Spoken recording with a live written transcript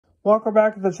Welcome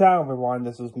back to the channel, everyone.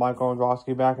 This is Michael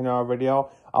Androsky back in our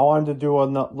video. I wanted to do a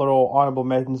little honorable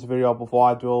mentions video before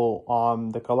I do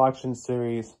the collection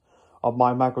series of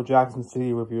my Michael Jackson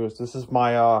CD reviews. This is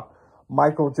my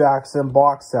Michael Jackson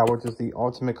box set, which is the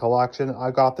Ultimate Collection.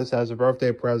 I got this as a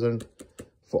birthday present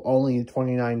for only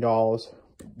 $29.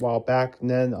 Well, back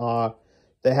then,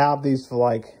 they have these for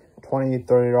like $20,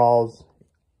 $30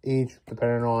 each,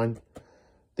 depending on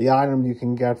the item you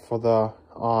can get for the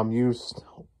used.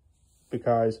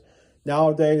 Because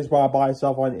nowadays, when I buy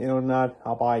stuff on the internet,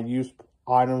 I'll buy used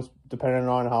items depending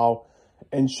on how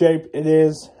in shape it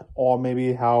is, or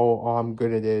maybe how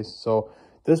good it is. So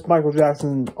this Michael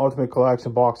Jackson Ultimate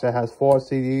Collection box set has 4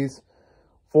 CDs,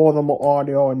 4 of them are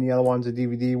audio, and the other one's a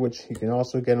DVD, which you can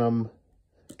also get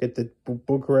the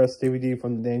Bucharest DVD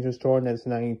from the Danger Store in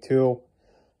 1992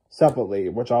 separately,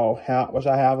 which I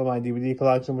have in my DVD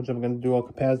collection, which I'm going to do a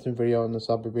comparison video in the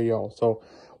separate video. So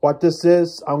what this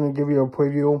is, I'm going to give you a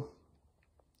preview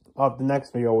of the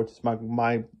next video, which is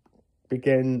my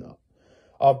beginning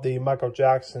of the Michael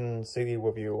Jackson CD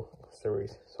review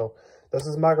series. So this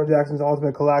is Michael Jackson's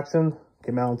Ultimate Collection.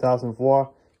 Came out in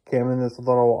 2004. Came in this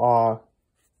little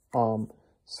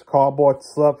cardboard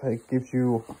slip. It gives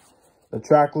you the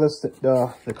track list,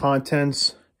 the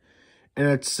contents, and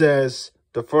it says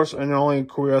the first and only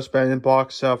career-spanning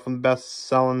box set from the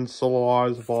best-selling solo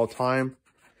artists of all time.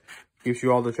 Gives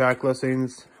you all the track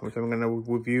listings, which I'm going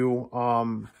to review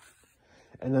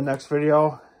in the next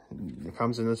video. It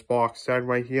comes in this box set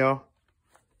right here.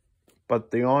 But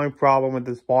the only problem with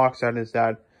this box set is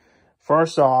that,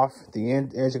 first off, the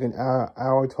end, as you can, I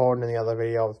already told in the other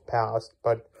videos past,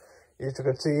 but as you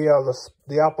can see,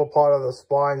 the upper part of the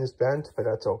spine is bent, but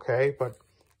that's okay. But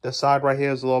the side right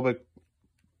here is a little bit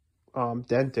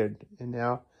dented in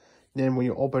there. Then when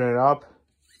you open it up,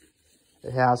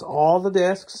 it has all the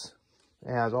discs. It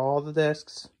has all the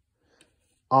discs.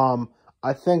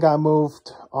 I think I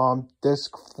moved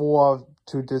disc 4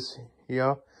 to this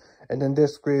here, and then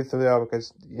disc 3 to there,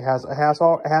 because it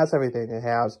has everything. It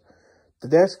has the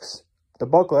discs, the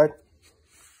booklet.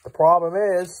 The problem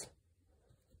is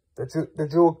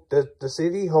the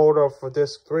CD holder for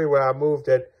disc 3, where I moved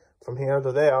it from here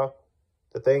to there,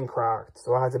 the thing cracked.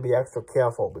 So I had to be extra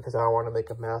careful because I don't want to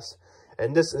make a mess.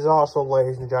 And this is also,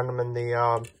 ladies and gentlemen,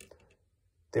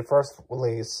 the first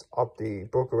release of the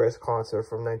Bucharest concert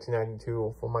from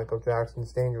 1992 for Michael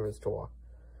Jackson's Dangerous Tour,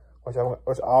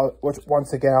 which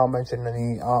once again I'll mention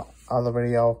in the other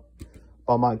video,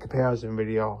 on my comparison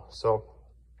video. So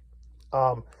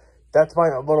that's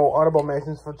my little audible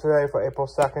mentions for today, for April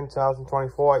 2nd,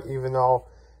 2024. Even though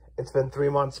it's been 3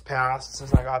 months past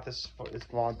since I got this for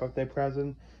my birthday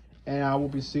present, and I will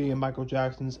be seeing Michael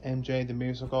Jackson's MJ the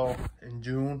Musical in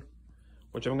June,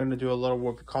 which I'm going to do a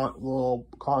little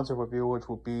concert review, which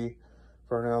will be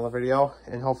for another video.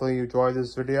 And hopefully you enjoyed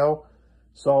this video.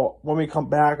 So when we come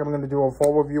back, I'm going to do a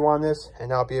full review on this,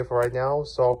 and that'll be it for right now.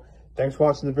 So thanks for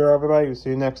watching the video, everybody. We'll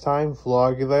see you next time.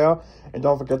 Vlog you later. And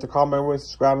don't forget to comment,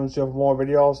 subscribe, and share for more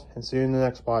videos. And see you in the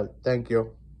next part. Thank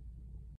you.